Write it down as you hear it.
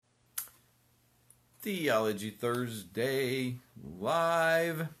Theology Thursday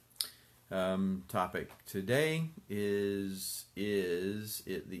live. Topic today is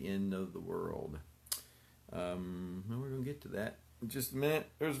it the end of the world? We're going to get to that in just a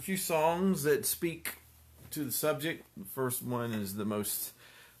minute. There's a few songs that speak to the subject. The first one is the most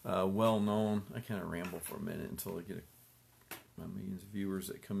well-known. I kind of ramble for a minute until I get my millions of viewers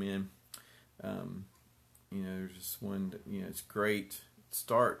that come in. There's this one that, it's great. It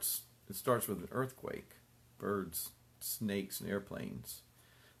starts with an earthquake, birds, snakes, and airplanes.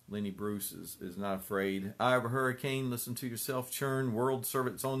 Lenny Bruce is not afraid. I have a hurricane. Listen to yourself churn. World serve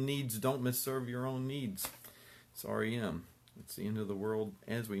its own needs. Don't misserve your own needs. It's REM. It's the end of the world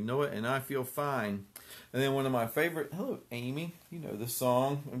as we know it, and I feel fine. And then one of my favorite. Hello, Amy. You know this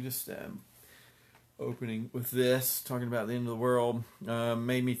song. I'm just opening with this, talking about the end of the world.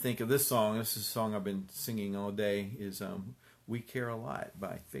 Made me think of this song. This is a song I've been singing all day. Is "We Care a Lot"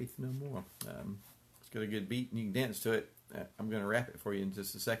 by Faith No More. It's got a good beat, and you can dance to it. I'm going to rap it for you in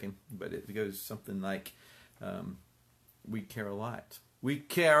just a second, but it goes something like, "We care a lot. We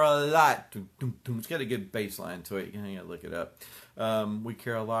care a lot." It's got a good bass line to it. You can look it up. We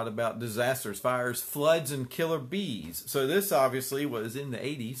care a lot about disasters, fires, floods, and killer bees. So this obviously was in the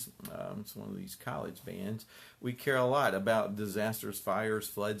 80s. It's one of these college bands. We care a lot about disasters, fires,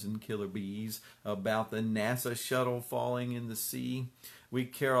 floods, and killer bees, about the NASA shuttle falling in the sea. We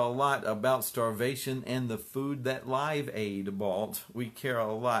care a lot about starvation and the food that Live Aid bought. We care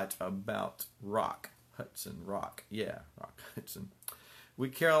a lot about Rock Hudson. Rock Hudson. We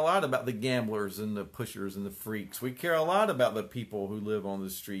care a lot about the gamblers and the pushers and the freaks. We care a lot about the people who live on the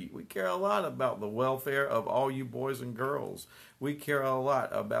street. We care a lot about the welfare of all you boys and girls. We care a lot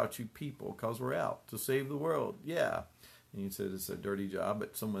about you people because we're out to save the world. Yeah. And he said it's a dirty job,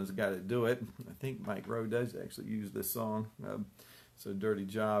 but someone's got to do it. I think Mike Rowe does actually use this song. It's a dirty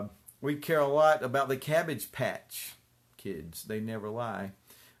job. We care a lot about the Cabbage Patch Kids. They never lie.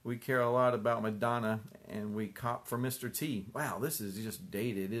 We care a lot about Madonna, and we cop for Mr. T. Wow, this is just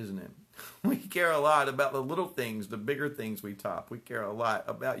dated, isn't it? We care a lot about the little things, the bigger things we top. We care a lot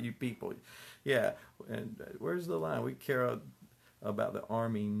about you people. Yeah, and where's the line? We care about the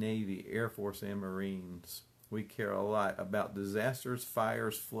Army, Navy, Air Force, and Marines. We care a lot about disasters,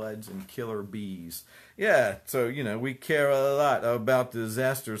 fires, floods, and killer bees. Yeah, so, we care a lot about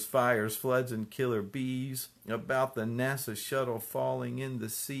disasters, fires, floods, and killer bees. About the NASA shuttle falling in the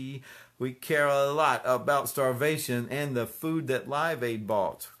sea. We care a lot about starvation and the food that Live Aid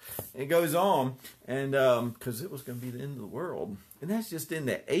bought. It goes on, and because it was going to be the end of the world. And that's just in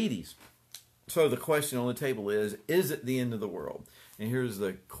the 80s. So the question on the table is it the end of the world? And here's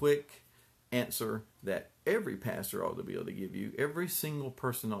the quick answer that every pastor ought to be able to give you. Every single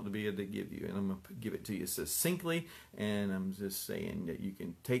person ought to be able to give you. And I'm going to give it to you succinctly. And I'm just saying that you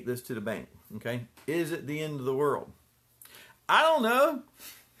can take this to the bank. Okay? Is it the end of the world? I don't know.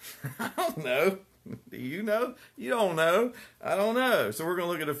 I don't know. Do you know? You don't know. I don't know. So we're going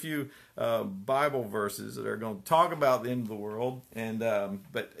to look at a few Bible verses that are going to talk about the end of the world. And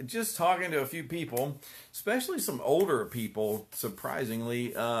but just talking to a few people, especially some older people,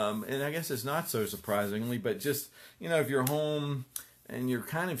 surprisingly, and I guess it's not so surprisingly, but just, if you're home and you're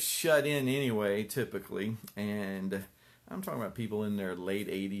kind of shut in anyway, typically, and I'm talking about people in their late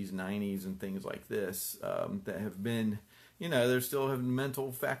 80s, 90s, and things like this that have been... they still have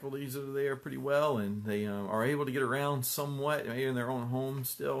mental faculties that are there pretty well, and they are able to get around somewhat, maybe in their own home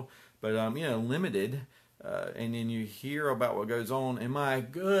still, but, limited. And then you hear about what goes on, and my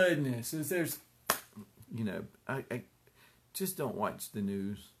goodness, I just don't watch the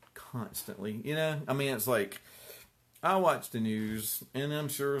news constantly. It's like, I watch the news, and I'm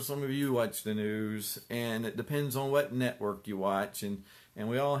sure some of you watch the news, and it depends on what network you watch, and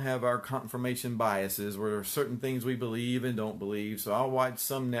we all have our confirmation biases where there are certain things we believe and don't believe. So I'll watch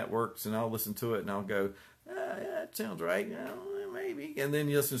some networks and I'll listen to it and I'll go, yeah, that sounds right. Maybe. And then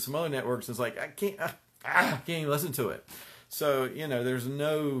you listen to some other networks and it's like, I can't even listen to it. So, there's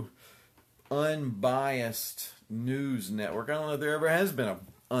no unbiased news network. I don't know if there ever has been a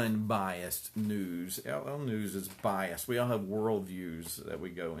unbiased news. All news is biased. We all have worldviews that we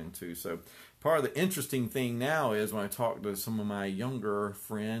go into. So part of the interesting thing now is when I talk to some of my younger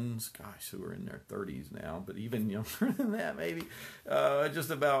friends, who are in their 30s now, but even younger than that maybe, just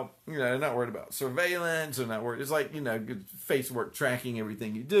about, not worried about surveillance, or not worried. It's like, Facebook tracking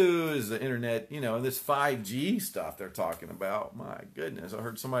everything you do, is the internet, and this 5G stuff they're talking about. My goodness, I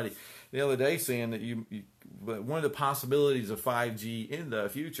heard somebody the other day saying that one of the possibilities of 5G in the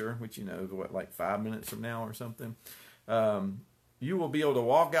future, which like 5 minutes from now or something, you will be able to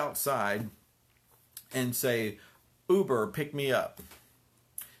walk outside and say, Uber, pick me up.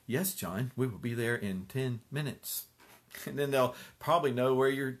 Yes, John, we will be there in 10 minutes. And then they'll probably know where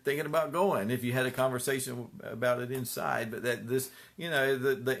you're thinking about going if you had a conversation about it inside. But that this,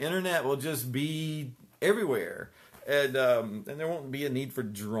 the internet will just be everywhere. And there won't be a need for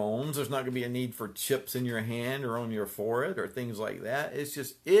drones. There's not going to be a need for chips in your hand or on your forehead or things like that.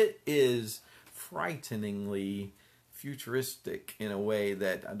 It is frighteningly futuristic in a way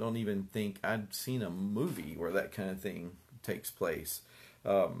that I don't even think I've seen a movie where that kind of thing takes place.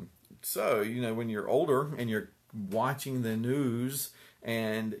 So, when you're older and you're watching the news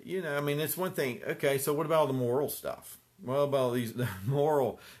and, it's one thing. Okay, so what about all the moral stuff? Well, about the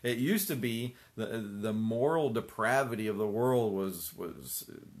moral, it used to be the moral depravity of the world was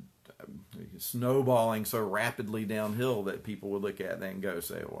snowballing so rapidly downhill that people would look at that and go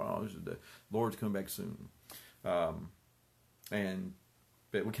say, well, the Lord's coming back soon.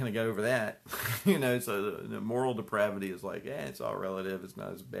 But we kind of got over that, so the moral depravity is like, it's all relative. It's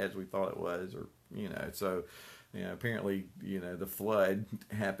not as bad as we thought it was, or, so, apparently, the flood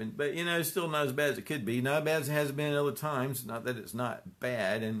happened, but, it's still not as bad as it could be. Not as bad as it has been other times. Not that it's not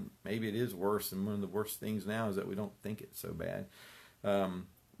bad, and maybe it is worse, and one of the worst things now is that we don't think it's so bad.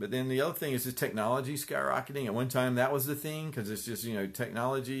 But then the other thing is just technology skyrocketing. At one time, that was the thing, because it's just,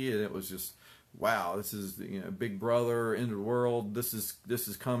 technology, and it was just, wow, this is, Big Brother, end of the world, this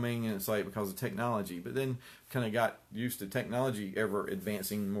is coming, and it's like because of technology. But then kind of got used to technology ever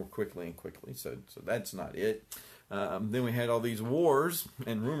advancing more quickly and quickly, so that's not it. Then we had all these wars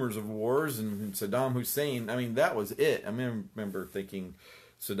and rumors of wars, and Saddam Hussein. I mean, that was it. I remember thinking,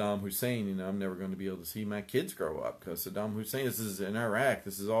 Saddam Hussein, I'm never going to be able to see my kids grow up, because Saddam Hussein, this is in Iraq,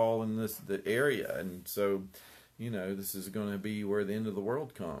 this is all in the area, and so, this is going to be where the end of the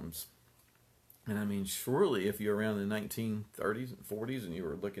world comes. And surely if you're around the 1930s and 40s and you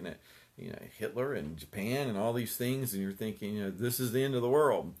were looking at, Hitler and Japan and all these things, and you're thinking, this is the end of the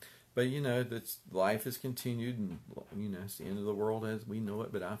world. But, that's, life has continued, and, it's the end of the world as we know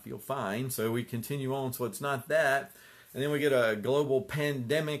it, but I feel fine. So we continue on, so it's not that. And then we get a global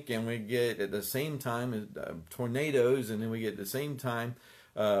pandemic, and we get at the same time tornadoes, and then we get at the same time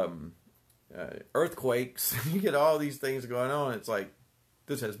earthquakes. You get all these things going on. It's like,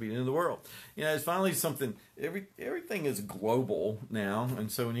 this has to be the end of the world. It's finally something, everything is global now. And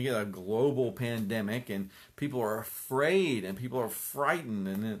so when you get a global pandemic and people are afraid and people are frightened,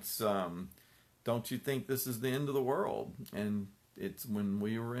 and it's, don't you think this is the end of the world? And it's when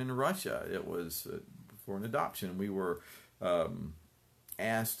we were in Russia, it was for an adoption. We were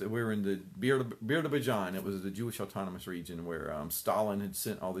we were in the Azerbaijan. It was the Jewish autonomous region where Stalin had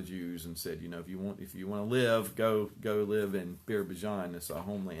sent all the Jews and said, if you want to live, go live in Azerbaijan. It's a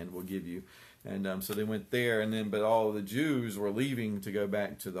homeland we'll give you. And so they went there, but all of the Jews were leaving to go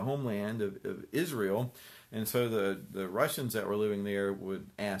back to the homeland of Israel. And so the Russians that were living there would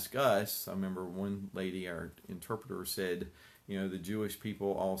ask us. I remember one lady, our interpreter, said, the Jewish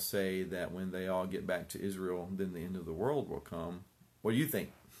people all say that when they all get back to Israel, then the end of the world will come. What do you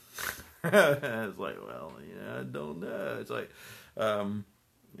think? It's like, well, I don't know. It's like, and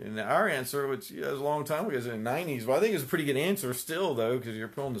our answer, which was a long time ago, was in the 90s. Well, I think it's a pretty good answer still, though, because you're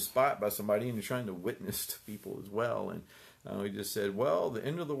put on the spot by somebody and you're trying to witness to people as well. And we just said, well, the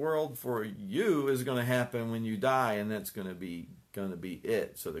end of the world for you is going to happen when you die, and that's going to be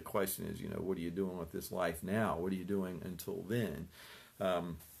it. So the question is, what are you doing with this life now? What are you doing until then?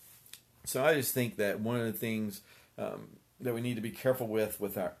 So I just think that one of the things that we need to be careful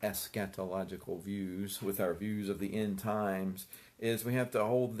with our eschatological views, with our views of the end times, is we have to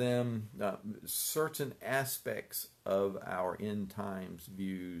hold them, certain aspects of our end times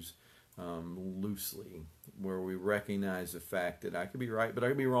views loosely, where we recognize the fact that I could be right, but I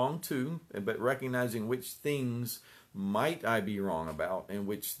could be wrong too, but recognizing which things might I be wrong about, and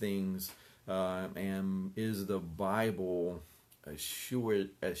which things is the Bible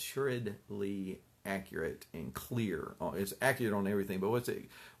assuredly accurate and clear. It's accurate on everything, but what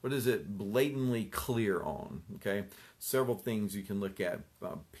is it blatantly clear on? Okay, several things you can look at.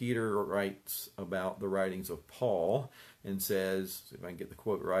 Peter writes about the writings of Paul and says, if I can get the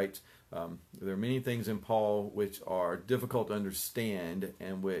quote right, there are many things in Paul which are difficult to understand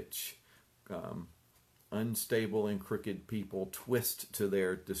and which unstable and crooked people twist to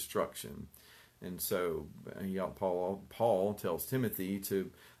their destruction. And so Paul tells Timothy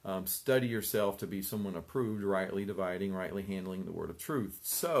to study yourself to be someone approved, rightly dividing, rightly handling the word of truth.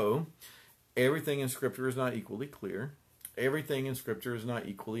 So everything in Scripture is not equally clear. Everything in Scripture is not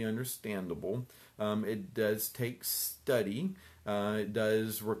equally understandable. It does take study. It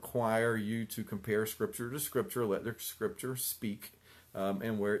does require you to compare Scripture to Scripture, let the Scripture speak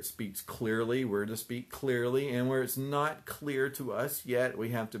And where it speaks clearly, we're to speak clearly. And where it's not clear to us yet, we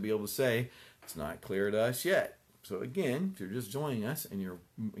have to be able to say, it's not clear to us yet. So again, if you're just joining us and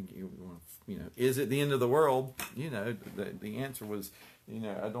is it the end of the world? The answer was,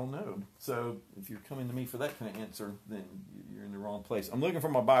 I don't know. So if you're coming to me for that kind of answer, then you're in the wrong place. I'm looking for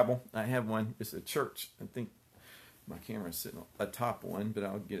my Bible. I have one. It's a church. I think my camera's sitting atop one, but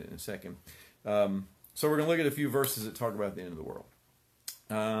I'll get it in a second. So we're going to look at a few verses that talk about the end of the world.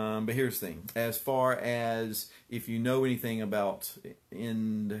 But here's the thing. As far as if you know anything about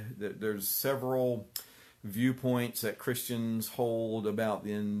end, there's several viewpoints that Christians hold about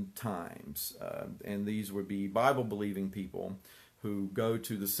the end times. And these would be Bible-believing people who go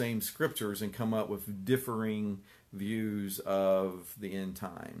to the same scriptures and come up with differing views of the end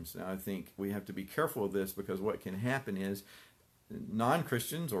times. Now, I think we have to be careful of this, because what can happen is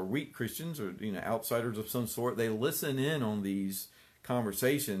non-Christians or weak Christians or outsiders of some sort, they listen in on these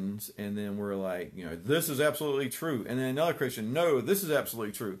conversations, and then we're like, this is absolutely true, and then another Christian, no, this is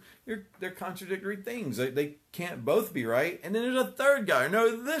absolutely true. They're contradictory things. They can't both be right. And then there's a third guy,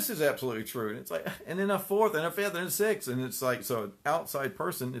 no, this is absolutely true, and it's like, and then a fourth and a fifth and a sixth, and it's like, so an outside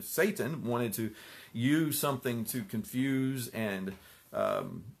person, if Satan wanted to use something to confuse and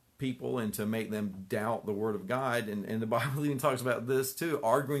people and to make them doubt the word of God, and the Bible even talks about this too,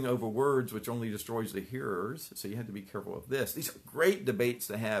 arguing over words, which only destroys the hearers. So you have to be careful of this. These are great debates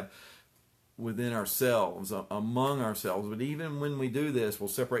to have within ourselves, among ourselves, but even when we do this, we'll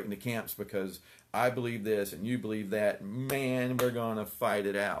separate into camps, because I believe this and you believe that. Man, we're going to fight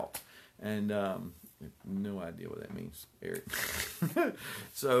it out. And no idea what that means, Eric.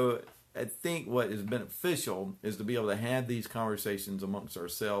 So I think what is beneficial is to be able to have these conversations amongst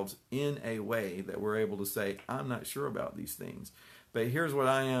ourselves in a way that we're able to say, I'm not sure about these things, but here's what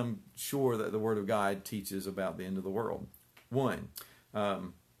I am sure that the Word of God teaches about the end of the world. 1,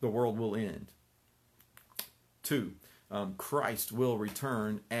 the world will end. 2, Christ will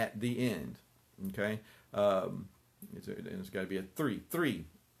return at the end. Okay? It's got to be a 3. 3,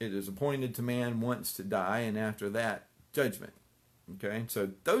 it is appointed to man once to die, and after that, judgment. Okay,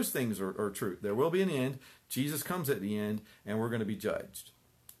 so those things are true. There will be an end. Jesus comes at the end, and we're going to be judged.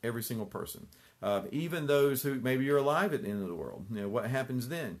 Every single person. Even those who, maybe you're alive at the end of the world. What happens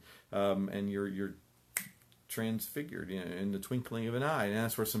then? And you're transfigured in the twinkling of an eye. And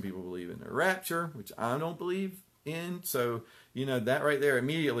that's where some people believe in the rapture, which I don't believe in. So, that right there,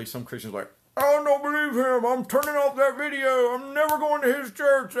 immediately some Christians are like, I don't believe him. I'm turning off that video. I'm never going to his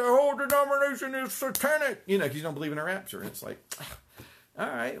church. The whole denomination is satanic. Because you don't believe in a rapture. And it's like, all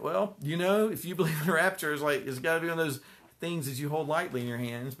right, well, if you believe in a rapture, it's got to be one of those things that you hold lightly in your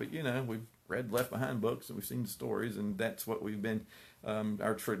hands. But, we've read Left Behind books and we've seen the stories, and that's what we've been,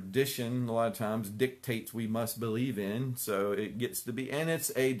 our tradition a lot of times dictates we must believe in. So it gets to be, and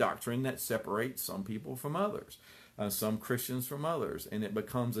it's a doctrine that separates some people from others. Some Christians from others, and it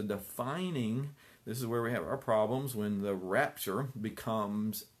becomes a defining. This is where we have our problems, when the rapture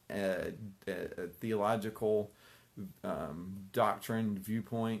becomes a theological doctrine,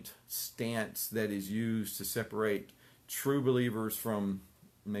 viewpoint, stance that is used to separate true believers from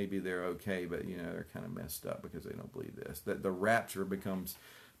maybe they're okay, but they're kind of messed up because they don't believe this. That the rapture becomes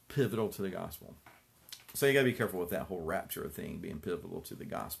pivotal to the gospel. So you got to be careful with that whole rapture thing being pivotal to the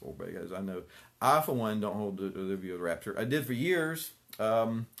gospel, because I know I, for one, don't hold the view of the rapture. I did for years.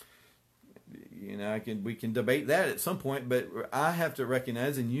 We can debate that at some point, but I have to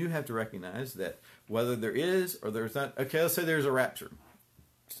recognize, and you have to recognize, that whether there is or there's not. Okay, let's say there's a rapture.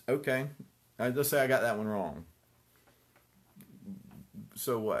 Okay, let's say I got that one wrong.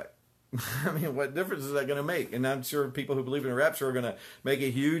 So what? I mean, what difference is that going to make? And I'm sure people who believe in a rapture are going to make a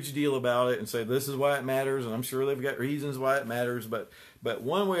huge deal about it and say this is why it matters, and I'm sure they've got reasons why it matters. But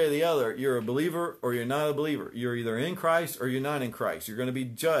one way or the other, you're a believer or you're not a believer. You're either in Christ or you're not in Christ. You're going to be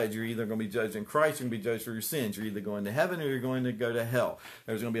judged. You're either going to be judged in Christ, you're going to be judged for your sins. You're either going to heaven or you're going to go to hell.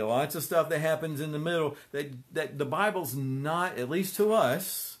 There's going to be lots of stuff that happens in the middle that the Bible's not, at least to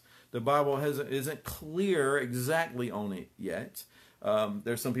us, the Bible isn't clear exactly on it yet.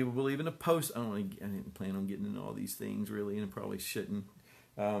 There's some people who believe in a post. I didn't plan on getting into all these things really, and I probably shouldn't.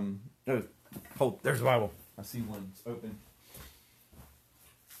 There's the Bible. I see one. It's open.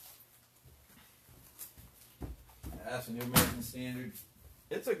 That's a New American Standard.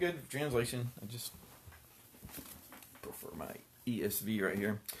 It's a good translation. I just prefer my ESV right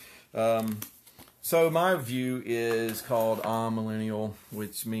here. So my view is called amillennial,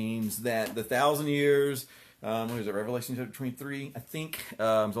 which means that the 1,000 years. What is it? Revelation chapter 23, I think. It's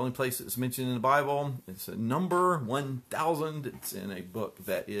the only place it's mentioned in the Bible. It's a number 1,000. It's in a book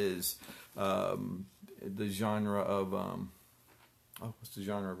that is the genre of what's the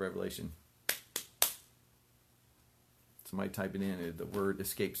genre of Revelation? Somebody type it in. The word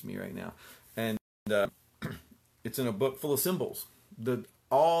escapes me right now. And it's in a book full of symbols.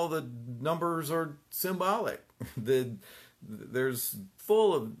 All the numbers are symbolic. There's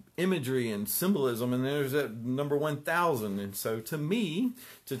full of imagery and symbolism, and there's that number 1,000. And so to me,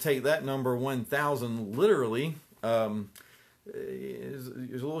 to take that number 1,000 literally is a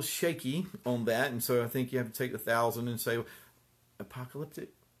little shaky on that. And so I think you have to take 1,000 and say, apocalyptic.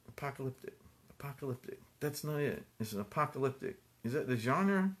 That's not it. It's an apocalyptic. Is that the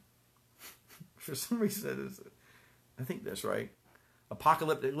genre? For some reason, I think that's right.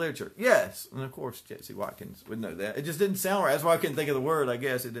 Apocalyptic literature. Yes. And of course, Jesse Watkins would know that. It just didn't sound right. That's why I couldn't think of the word, I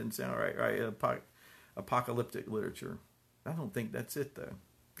guess. It didn't sound right. Right? Apocalyptic literature. I don't think that's it, though.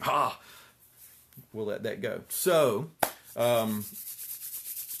 We'll let that go. So,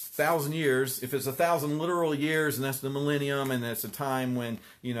 1,000 years, if it's 1,000 literal years, and that's the millennium, and that's a time when,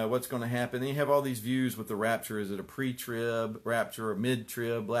 what's going to happen. Then you have all these views with the rapture. Is it a pre-trib rapture, a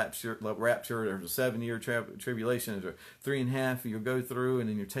mid-trib rapture? There's a 7-year tribulation. There's a 3.5 you'll go through, and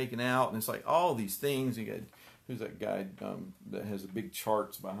then you're taken out. And it's like all these things. You got, who's that guy that has the big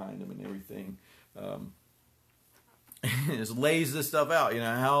charts behind him and everything? Just lays this stuff out,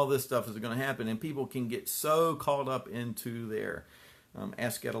 how this stuff is going to happen. And people can get so caught up into their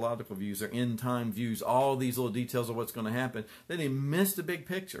eschatological views, their end time views, all these little details of what's going to happen, that they miss the big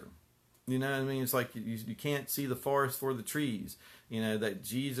picture. You know what I mean? It's like you can't see the forest for the trees. That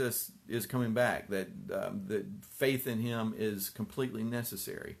Jesus is coming back, that faith in him is completely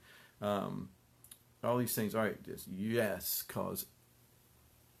necessary. All these things, all right, yes, because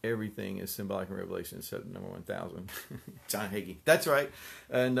everything is symbolic in Revelation except number 1,000. John Hagee. That's right.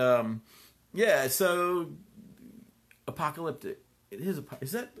 And so apocalyptic. It is.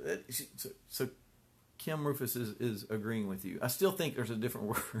 Is that so? Kim Rufus is agreeing with you. I still think there's a different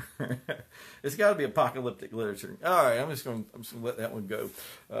word. It's got to be apocalyptic literature. All right, I'm just going to let that one go.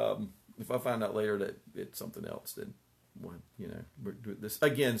 If I find out later that it's something else, then this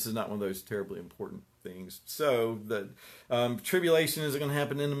again. This is not one of those terribly important things. So the tribulation is going to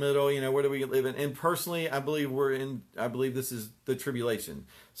happen in the middle. Where do we live in? And personally, I believe this is the tribulation.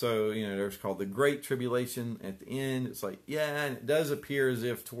 So there's called the Great Tribulation at the end. It's like and it does appear as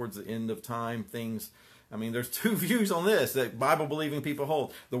if towards the end of time things. There's two views on this that Bible-believing people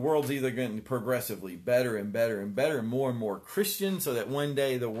hold. The world's either going to progressively better and better and better and more Christian, so that one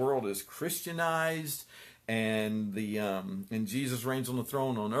day the world is Christianized, and and Jesus reigns on the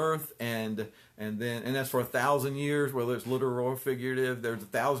throne on earth, and that's for 1,000 years, whether it's literal or figurative. There's a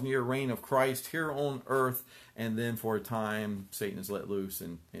 1,000-year reign of Christ here on earth, and then for a time Satan is let loose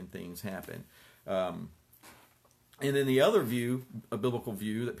and things happen. And then the other view, a biblical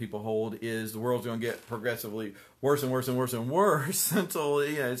view that people hold, is the world's going to get progressively worse and worse and worse and worse until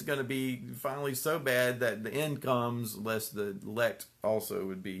it's going to be finally so bad that the end comes, lest the elect also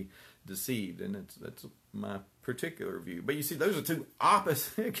would be deceived. And that's my particular view. But you see, those are two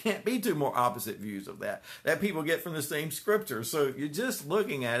opposite. There can't be two more opposite views of that people get from the same scripture. So you're just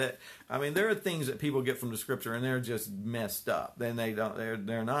looking at it. There are things that people get from the scripture and they're just messed up. Then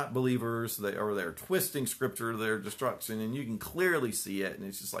they're not believers. They're twisting scripture to their destruction, and you can clearly see it. And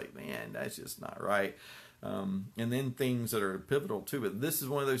it's just like, man, that's just not right. And then things that are pivotal too. But this is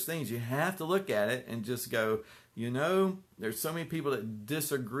one of those things you have to look at it and just go, there's so many people that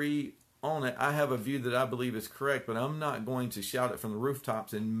disagree on it. I have a view that I believe is correct, but I'm not going to shout it from the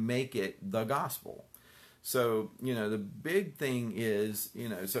rooftops and make it the gospel. So, the big thing is,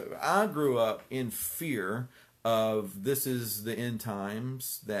 so I grew up in fear of this is the end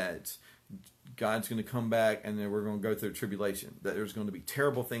times, that God's going to come back and then we're going to go through tribulation, that there's going to be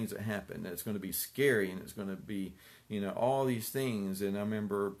terrible things that happen, that it's going to be scary, and it's going to be, all these things. And I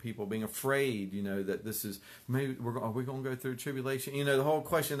remember people being afraid, that this is, maybe are we going to go through tribulation? The whole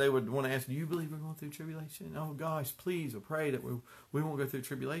question they would want to ask, do you believe we're going through tribulation? Oh gosh, please, I pray that we won't go through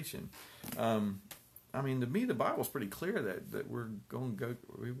tribulation. To me, the Bible's pretty clear that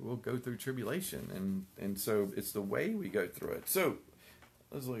we will go through tribulation. And so it's the way we go through it. So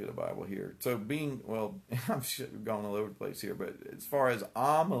let's look at the Bible here. So I've gone all over the place here, but as far as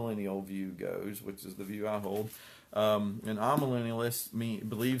amillennial view goes, which is the view I hold, an amillennialist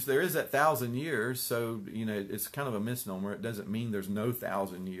believes there is that 1,000 years. So, it's kind of a misnomer. It doesn't mean there's no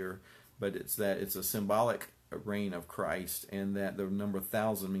 1,000 year, but it's a symbolic reign of Christ, and that the number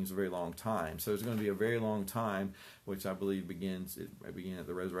 1,000 means a very long time. So it's going to be a very long time, which I believe began at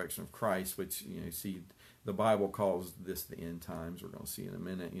the resurrection of Christ, which, you see, the Bible calls this the end times. We're going to see in a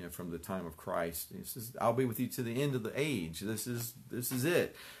minute, from the time of Christ. It says, I'll be with you to the end of the age. This is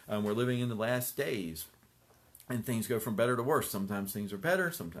it. We're living in the last days. and things go from better to worse. Sometimes things are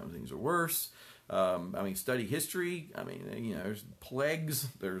better, sometimes things are worse. Study history. There's plagues,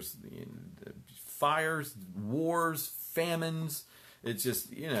 there's fires, wars, famines. It's just,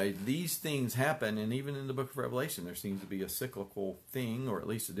 these things happen, and even in the book of Revelation, there seems to be a cyclical thing, or at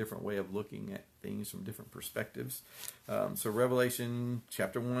least a different way of looking at things from different perspectives. So Revelation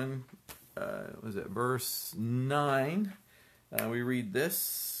chapter 1, verse 9, we read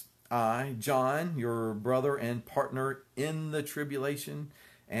this: I, John, your brother and partner in the tribulation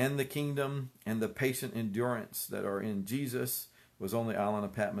and the kingdom and the patient endurance that are in Jesus, was on the island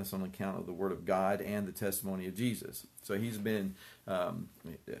of Patmos on account of the word of God and the testimony of Jesus. So he's been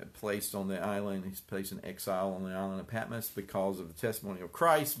placed on the island. He's placed in exile on the island of Patmos because of the testimony of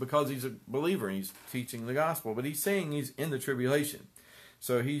Christ, because he's a believer and he's teaching the gospel. But he's saying he's in the tribulation.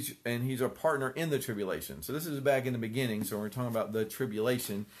 So he's a partner in the tribulation. So this is back in the beginning. So we're talking about the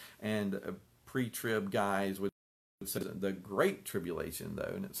tribulation, and pre-trib guys would say the great tribulation,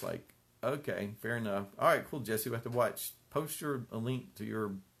 though. And it's like, okay, fair enough. All right, cool, Jesse. We have to watch. Post a link to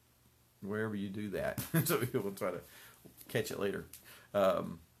your wherever you do that, so we'll try to catch it later,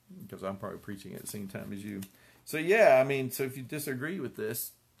 because I'm probably preaching at the same time as you. So yeah, so if you disagree with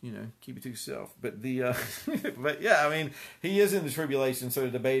this, keep it to yourself. But but yeah, he is in the tribulation. So the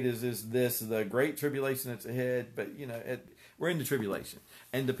debate is this the great tribulation that's ahead? But we're in the tribulation,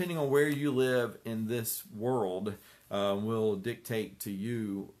 and depending on where you live in this world, will dictate to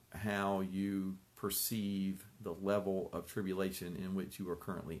you how you perceive the level of tribulation in which you are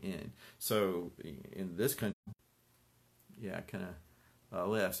currently in. So in this country, I kind of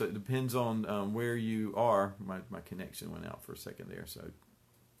left. So it depends on where you are. My connection went out for a second there, so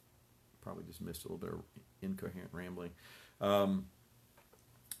probably just missed a little bit of incoherent rambling.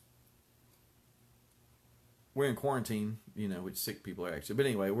 We're in quarantine, which sick people are actually. But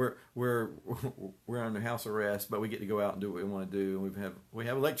anyway, we're under house arrest, but we get to go out and do what we want to do. We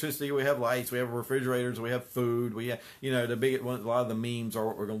have electricity, we have lights, we have refrigerators, we have food. We have, the big one. A lot of the memes are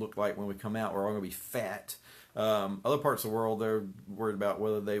what we're going to look like when we come out. We're all going to be fat. Other parts of the world, they're worried about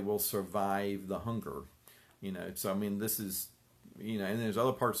whether they will survive the hunger. So this is. And there's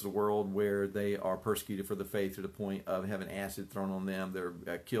other parts of the world where they are persecuted for the faith to the point of having acid thrown on them.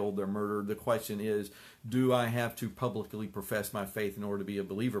 They're killed, they're murdered. The question is, do I have to publicly profess my faith in order to be a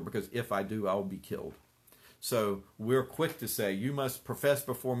believer? Because if I do, I will be killed. So we're quick to say, you must profess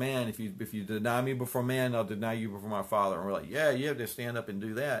before man. If you deny me before man, I'll deny you before my Father. And we're like, yeah, you have to stand up and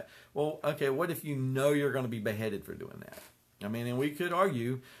do that. Well, okay, what if you know you're going to be beheaded for doing that? And we could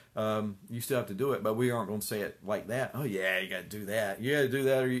argue, you still have to do it, but we aren't going to say it like that. Oh yeah, you got to do that. You got to do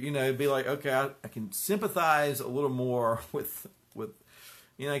that, or it'd be like, okay, I can sympathize a little more with.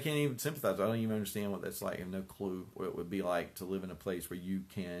 I can't even sympathize. I don't even understand what that's like. I have no clue what it would be like to live in a place where you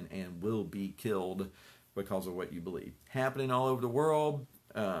can and will be killed because of what you believe. Happening all over the world,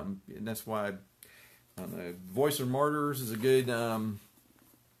 and that's why Voice of Martyrs is a good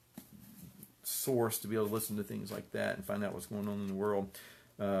source to be able to listen to things like that and find out what's going on in the world.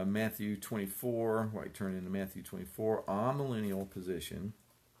 Matthew 24, I turn into Matthew 24, amillennial position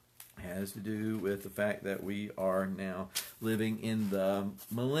has to do with the fact that we are now living in the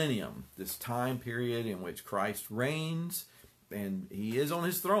millennium, this time period in which Christ reigns, and he is on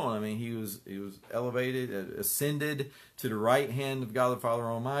his throne. He was elevated, ascended to the right hand of God the Father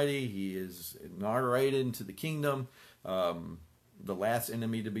Almighty. He is inaugurated into the kingdom. The last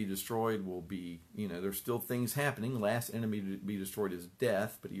enemy to be destroyed will be, there's still things happening. The last enemy to be destroyed is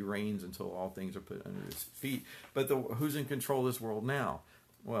death, but he reigns until all things are put under his feet. But who's in control of this world now?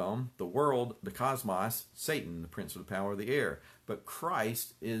 Well, the world, the cosmos, Satan, the prince of the power of the air. But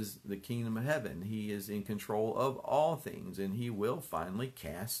Christ is the kingdom of heaven. He is in control of all things, and he will finally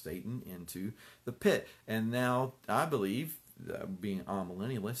cast Satan into the pit. And now, I believe, being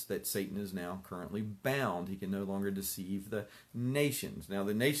amillennialist, that Satan is now currently bound. He can no longer deceive the nations. Now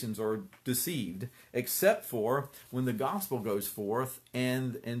the nations are deceived, except for when the gospel goes forth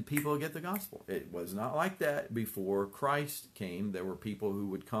and people get the gospel. It was not like that before Christ came. There were people who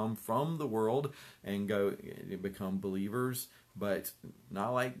would come from the world and go and become believers, but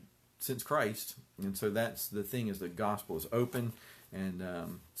not like since Christ. And so that's the thing, is the gospel is open. And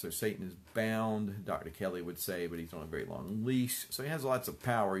so Satan is bound, Dr. Kelly would say, but he's on a very long leash. So he has lots of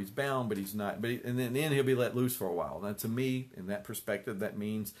power. He's bound, but he's not. And then he'll be let loose for a while. Now, to me, in that perspective, that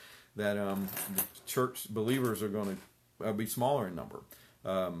means that the church believers are going to be smaller in number,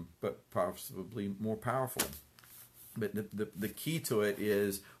 but possibly more powerful. But the key to it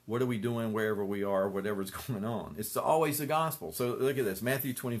is, what are we doing wherever we are, whatever's going on? It's always the gospel. So look at this,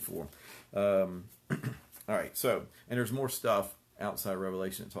 Matthew 24. All right, so, and there's more stuff outside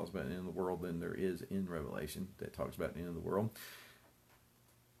Revelation that talks about the end of the world than there is in Revelation that talks about the end of the world.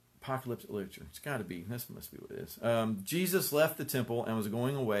 Apocalyptic literature. It's got to be. This must be what it is. Jesus left the temple and was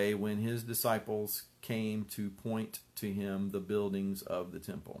going away when his disciples came to point to him the buildings of the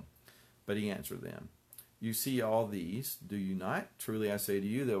temple. But he answered them, "You see all these, do you not? Truly I say to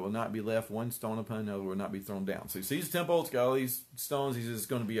you, there will not be left one stone upon another, will not be thrown down." So he sees the temple, it's got all these stones, he says it's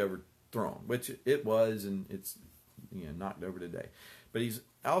going to be overthrown, which it was, and it's knocked over today. But he's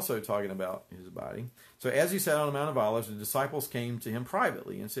also talking about his body. So as he sat on the Mount of Olives, the disciples came to him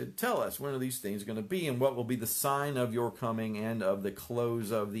privately and said, "Tell us, when are these things going to be, and what will be the sign of your coming and of the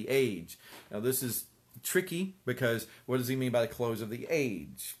close of the age?" Now this is tricky, because what does he mean by the close of the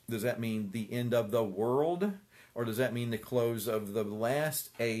age? Does that mean the end of the world? Or does that mean the close of the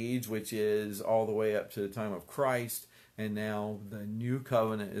last age, which is all the way up to the time of Christ, and now the new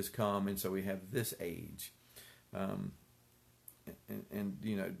covenant has come, and so we have this age? And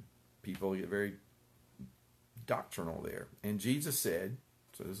people get very doctrinal there. And Jesus said,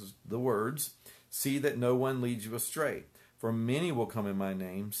 so this is the words, "See that no one leads you astray. For many will come in my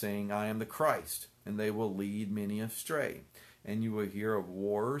name, saying, I am the Christ, and they will lead many astray. And you will hear of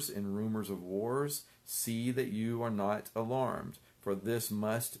wars and rumors of wars. See that you are not alarmed, for this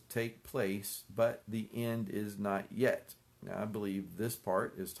must take place, but the end is not yet." Now, I believe this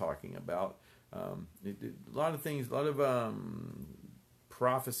part is talking about a lot of things, a lot of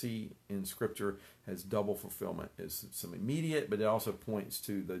prophecy in Scripture has double fulfillment. It's some immediate, but it also points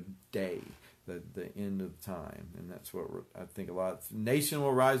to the day, the end of time. And that's what I think a lot. Nation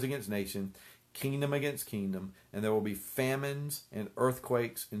will rise against nation, kingdom against kingdom, and there will be famines and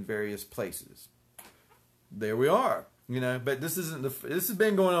earthquakes in various places. There we are. But this has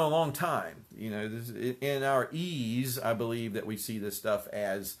been going on a long time. In our ease, I believe that we see this stuff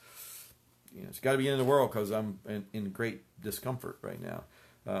as, it's got to be in the world because I'm in great discomfort right now.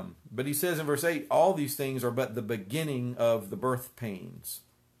 But he says in verse 8, all these things are but the beginning of the birth pains.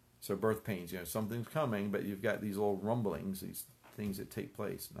 So birth pains, something's coming, but you've got these little rumblings, these things that take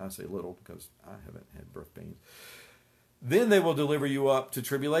place. And I say little because I haven't had birth pains. "Then they will deliver you up to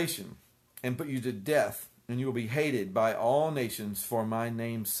tribulation and put you to death, and you will be hated by all nations for my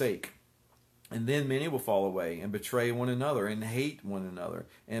name's sake. And then many will fall away and betray one another and hate one another.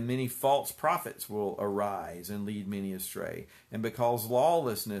 And many false prophets will arise and lead many astray. And because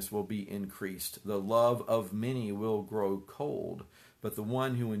lawlessness will be increased, the love of many will grow cold. But the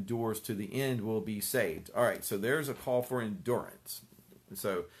one who endures to the end will be saved." All right, so there's a call for endurance.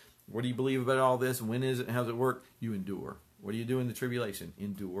 So what do you believe about all this? When is it? How does it work? You endure. What do you do in the tribulation?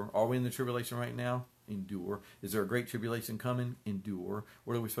 Endure. Are we in the tribulation right now? Endure. Is there a great tribulation coming? Endure.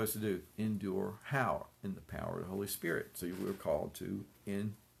 What are we supposed to do? Endure. How? In the power of the Holy Spirit. So we're called to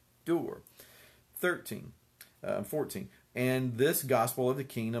endure. 14. "And this gospel of the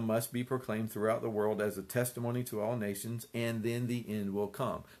kingdom must be proclaimed throughout the world as a testimony to all nations, and then the end will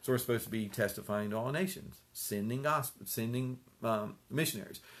come." So we're supposed to be testifying to all nations, sending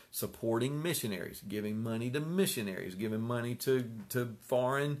missionaries, supporting missionaries, giving money to missionaries, giving money to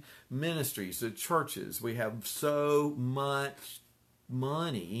foreign ministries, to churches. We have so much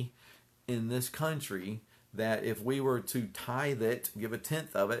money in this country that if we were to tithe it, give a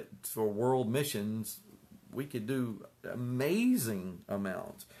tenth of it for world missions, we could do amazing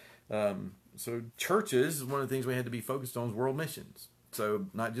amounts. So churches, one of the things we had to be focused on is world missions. So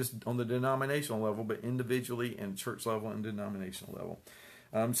not just on the denominational level, but individually and church level and denominational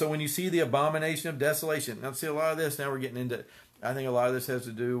level. So when you see the abomination of desolation, now see a lot of this, now we're getting into, I think a lot of this has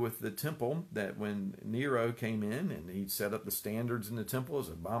to do with the temple, that when Nero came in and he set up the standards in the temple as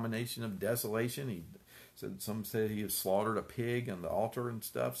abomination of desolation, he said, some said he had slaughtered a pig on the altar and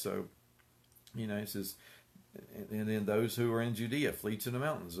stuff. So, it says, and then those who are in Judea flee to the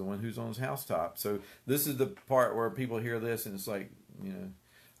mountains, the one who's on his housetop. So this is the part where people hear this and it's like,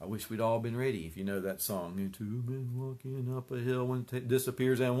 I wish we'd all been ready. If you know that song, "Two men walking up a hill, one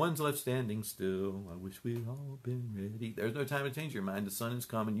disappears and one's left standing still. I wish we'd all been ready." There's no time to change your mind. The sun is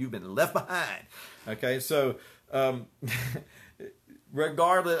coming. You've been left behind. Okay, so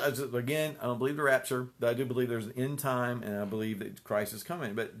regardless, again, I don't believe the rapture, but I do believe there's an end time, and I believe that Christ is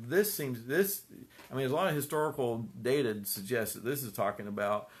coming. But there's a lot of historical data to suggest that this is talking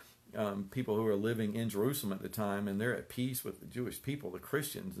about people who are living in Jerusalem at the time, and they're at peace with the Jewish people, the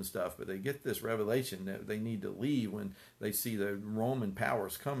Christians and stuff, but they get this revelation that they need to leave when they see the Roman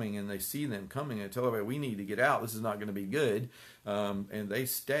powers coming, and they see them coming and tell everybody, we need to get out, this is not going to be good, and they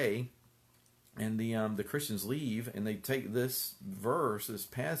stay, and the Christians leave, and they take this verse, this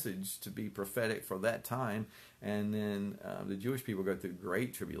passage, to be prophetic for that time, And then the Jewish people go through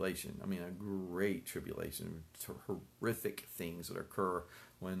great tribulation. I mean, a great tribulation, horrific things that occur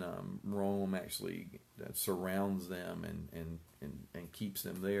when Rome actually surrounds them and keeps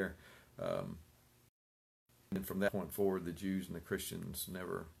them there. And from that point forward, the Jews and the Christians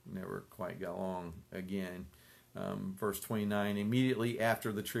never quite got along again. Verse 29, immediately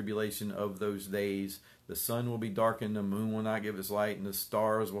after the tribulation of those days, the sun will be darkened, the moon will not give its light, and the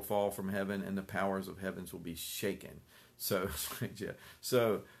stars will fall from heaven, and the powers of heavens will be shaken. So, yeah.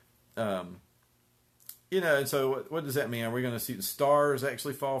 So, and so what does that mean? Are we going to see the stars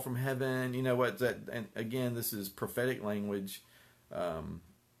actually fall from heaven? You know what? And again, this is prophetic language,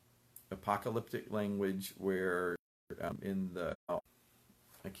 apocalyptic language, where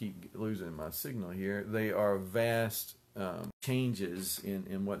I keep losing my signal here. They are vast changes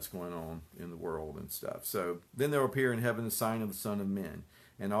in what's going on in the world and stuff. So then there will appear in heaven the sign of the Son of Man,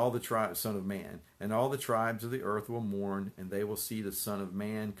 and all the Son of Man, and all the tribes of the earth will mourn, and they will see the Son of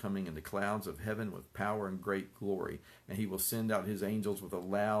Man coming in the clouds of heaven with power and great glory. And he will send out his angels with a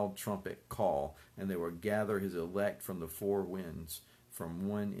loud trumpet call, and they will gather his elect from the four winds, from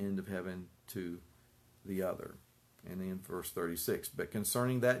one end of heaven to the other. And then verse 36, but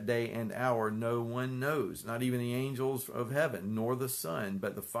concerning that day and hour no one knows, not even the angels of heaven, nor the Son,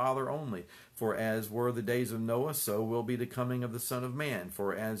 but the Father only. For as were the days of Noah, so will be the coming of the Son of Man.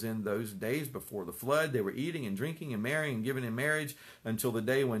 For as in those days before the flood, they were eating and drinking and marrying and giving in marriage until the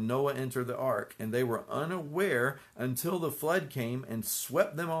day when Noah entered the ark. And they were unaware until the flood came and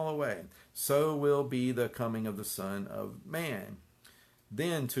swept them all away. So will be the coming of the Son of Man.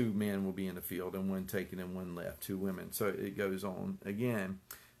 Then two men will be in the field, and one taken and one left, two women. So it goes on again.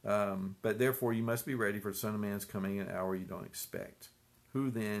 But therefore you must be ready, for the Son of Man's coming in an hour you don't expect. Who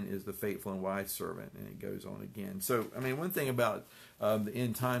then is the faithful and wise servant? And it goes on again. So, I mean, one thing about the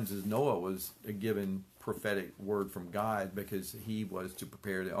end times is Noah was given prophetic word from God because he was to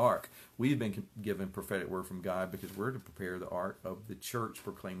prepare the ark. We've been given prophetic word from God because we're to prepare the ark of the church,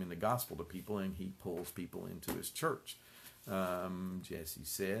 proclaiming the gospel to people, and he pulls people into his church. Jesse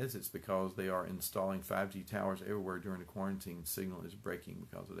says it's because they are installing 5G towers everywhere during the quarantine. Signal is breaking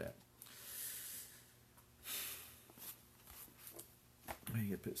because of that. I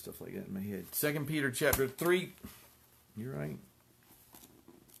get to put stuff like that in my head. 2 Peter chapter 3. You're right.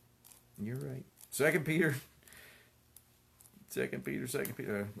 2 Peter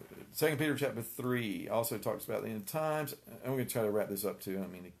chapter 3 also talks about the end times. I'm going to try to wrap this up too. I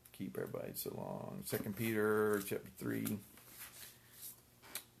don't mean to keep everybody so long. 2 Peter chapter 3.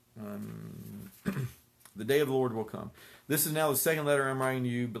 The day of the Lord will come. This is now the second letter I'm writing to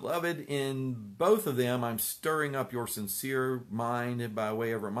you, beloved. In both of them, I'm stirring up your sincere mind by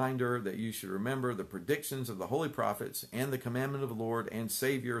way of reminder that you should remember the predictions of the holy prophets and the commandment of the Lord and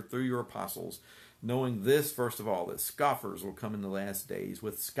Savior through your apostles, knowing this, first of all, that scoffers will come in the last days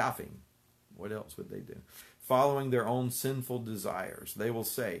with scoffing. What else would they do? Following their own sinful desires. They will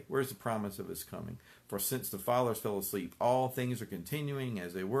say, where's the promise of his coming? For since the fathers fell asleep, all things are continuing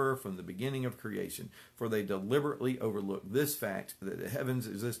as they were from the beginning of creation. For they deliberately overlooked this fact, that the heavens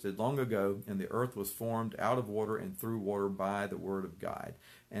existed long ago, and the earth was formed out of water and through water by the word of God.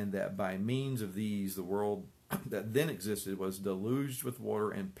 And that by means of these, the world that then existed was deluged with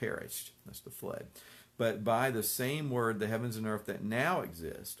water and perished. That's the flood. But by the same word, the heavens and earth that now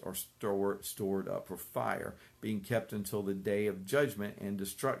exist are stored up for fire, being kept until the day of judgment and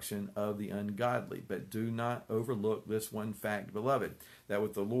destruction of the ungodly. But do not overlook this one fact, beloved, that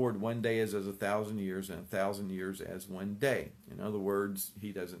with the Lord 1 day is as 1,000 years, and 1,000 years as 1 day. In other words,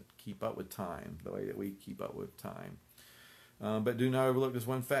 he doesn't keep up with time the way that we keep up with time. But do not overlook this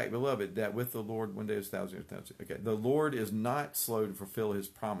one fact, beloved, that with the Lord 1 day is 1,000 years. 1,000. Okay, the Lord is not slow to fulfill his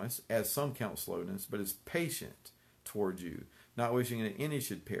promise, as some count slowness, but is patient toward you, not wishing that any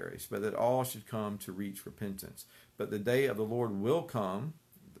should perish, but that all should come to reach repentance. But the day of the Lord will come,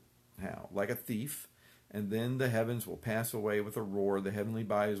 how? Like a thief, and then the heavens will pass away with a roar, the heavenly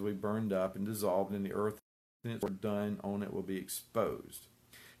bodies will be burned up and dissolved, and the earth and its work done on it will be exposed.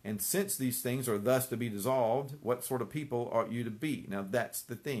 And since these things are thus to be dissolved, what sort of people ought you to be? Now that's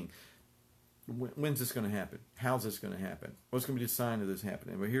the thing. When's this going to happen? How's this going to happen? What's going to be the sign of this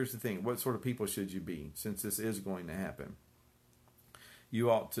happening? Well, here's the thing. What sort of people should you be since this is going to happen?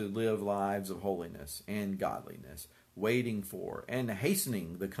 You ought to live lives of holiness and godliness, waiting for and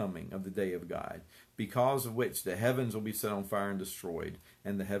hastening the coming of the day of God, because of which the heavens will be set on fire and destroyed,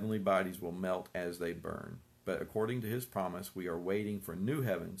 and the heavenly bodies will melt as they burn. But according to his promise, we are waiting for new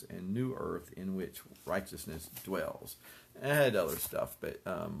heavens and new earth in which righteousness dwells. I had other stuff, but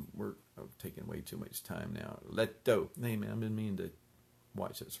we're taking way too much time now. Hey, man, I've been meaning to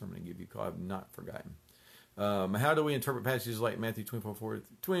watch that sermon and give you a call. I've not forgotten. How do we interpret passages like Matthew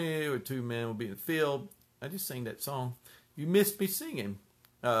 24:20, where two men will be in the field? I just sang that song. You missed me singing.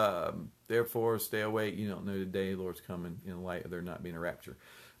 Therefore, stay awake. You don't know the day the Lord's coming in the light of there not being a rapture.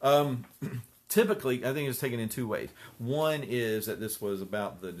 Typically, I think it's taken in two ways. One is that this was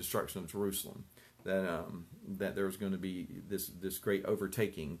about the destruction of Jerusalem. That there was going to be this great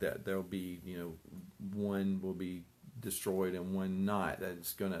overtaking. That there will be, one will be destroyed and one not. That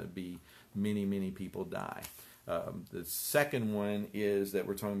it's going to be many people die. The second one is that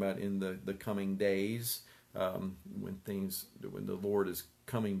we're talking about in the coming days, when the Lord is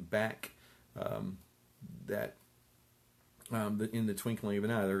coming back, that in the twinkling of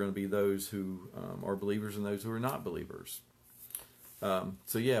an eye, there are going to be those who are believers and those who are not believers.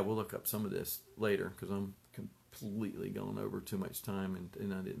 So yeah, we'll look up some of this later because I'm completely going over too much time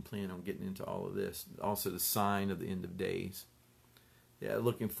and I didn't plan on getting into all of this. Also, the sign of the end of days. Yeah,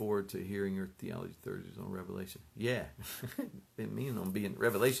 looking forward to hearing your Theology Thursdays on Revelation. Yeah, didn't mean on being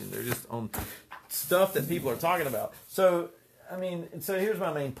Revelation. They're just on stuff that people are talking about. So, here's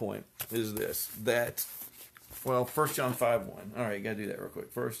my main point is this, that, 1 John 5:1. All right, got to do that real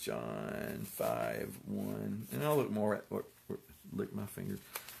quick. 1 John 5:1. And I'll look more at, lick my fingers,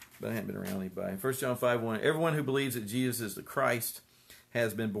 but I haven't been around anybody. 1 John 5:1. Everyone who believes that Jesus is the Christ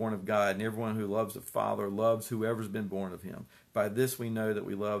has been born of God, and everyone who loves the Father loves whoever's been born of him. By this we know that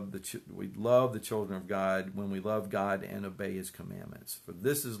we love the children of God when we love God and obey his commandments. For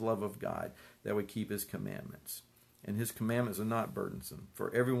this is love of God, that we keep his commandments. And his commandments are not burdensome.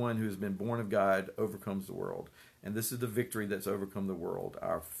 For everyone who has been born of God overcomes the world. And this is the victory that's overcome the world,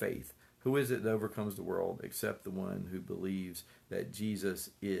 our faith. Who is it that overcomes the world except the one who believes that Jesus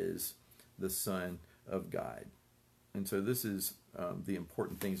is the Son of God? And so this is the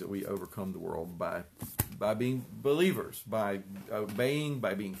important things that we overcome the world by being believers, by obeying,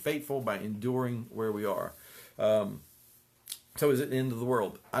 by being faithful, by enduring where we are. So is it the end of the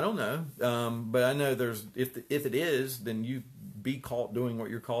world? I don't know, but I know if it is, then you be caught doing what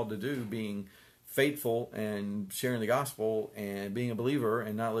you're called to do, being faithful and sharing the gospel and being a believer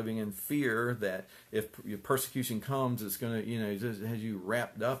and not living in fear that if persecution comes, it's going to, just has you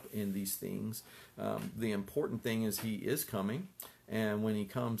wrapped up in these things. The important thing is he is coming, and when he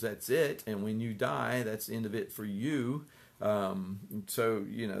comes, that's it. And when you die, that's the end of it for you. So,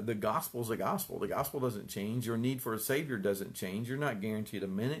 the gospel's the gospel. The gospel doesn't change. Your need for a Savior doesn't change. You're not guaranteed a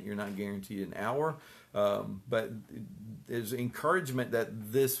minute. You're not guaranteed an hour. But there's encouragement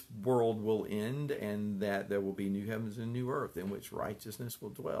that this world will end and that there will be new heavens and new earth in which righteousness will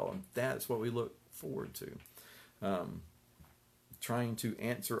dwell. And that's what we look forward to. Trying to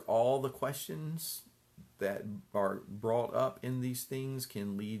answer all the questions that are brought up in these things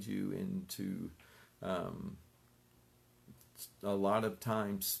can lead you into a lot of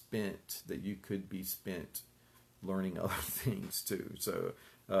time spent that you could be spent learning other things too. So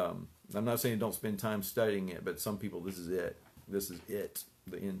I'm not saying don't spend time studying it, but some people, this is it. This is it,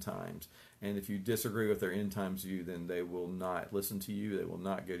 the end times. And if you disagree with their end times view, then they will not listen to you. They will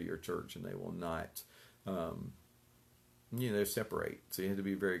not go to your church, and they will not, separate. So you have to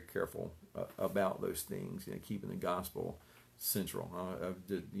be very careful about those things. Keeping the gospel central.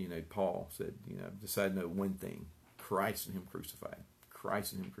 Paul said, I've decided to know one thing: Christ and him crucified.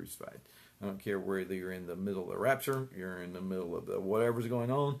 Christ and him crucified. I don't care whether you're in the middle of the rapture, you're in the middle of whatever's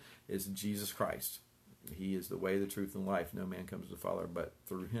going on, it's Jesus Christ. He is the way, the truth, and life. No man comes to the Father but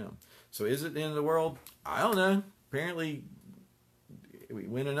through him. So is it the end of the world? I don't know. Apparently, we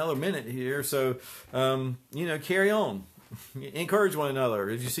went another minute here. So, carry on. Encourage one another.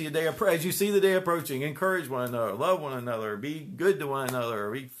 As you see the day approaching, encourage one another, love one another, be good to one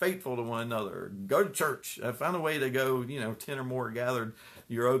another, be faithful to one another, go to church. Find a way to go, 10 or more gathered,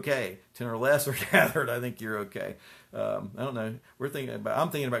 you're okay. 10 or less are gathered, I think you're okay. I don't know. I'm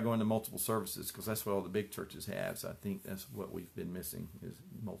thinking about going to multiple services because that's what all the big churches have. So I think that's what we've been missing is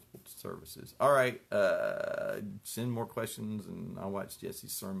multiple services. All right. Send more questions and I'll watch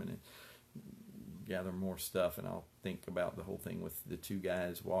Jesse's sermon and gather more stuff, and I'll think about the whole thing with the two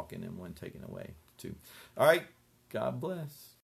guys walking and one taken away too. All right. God bless.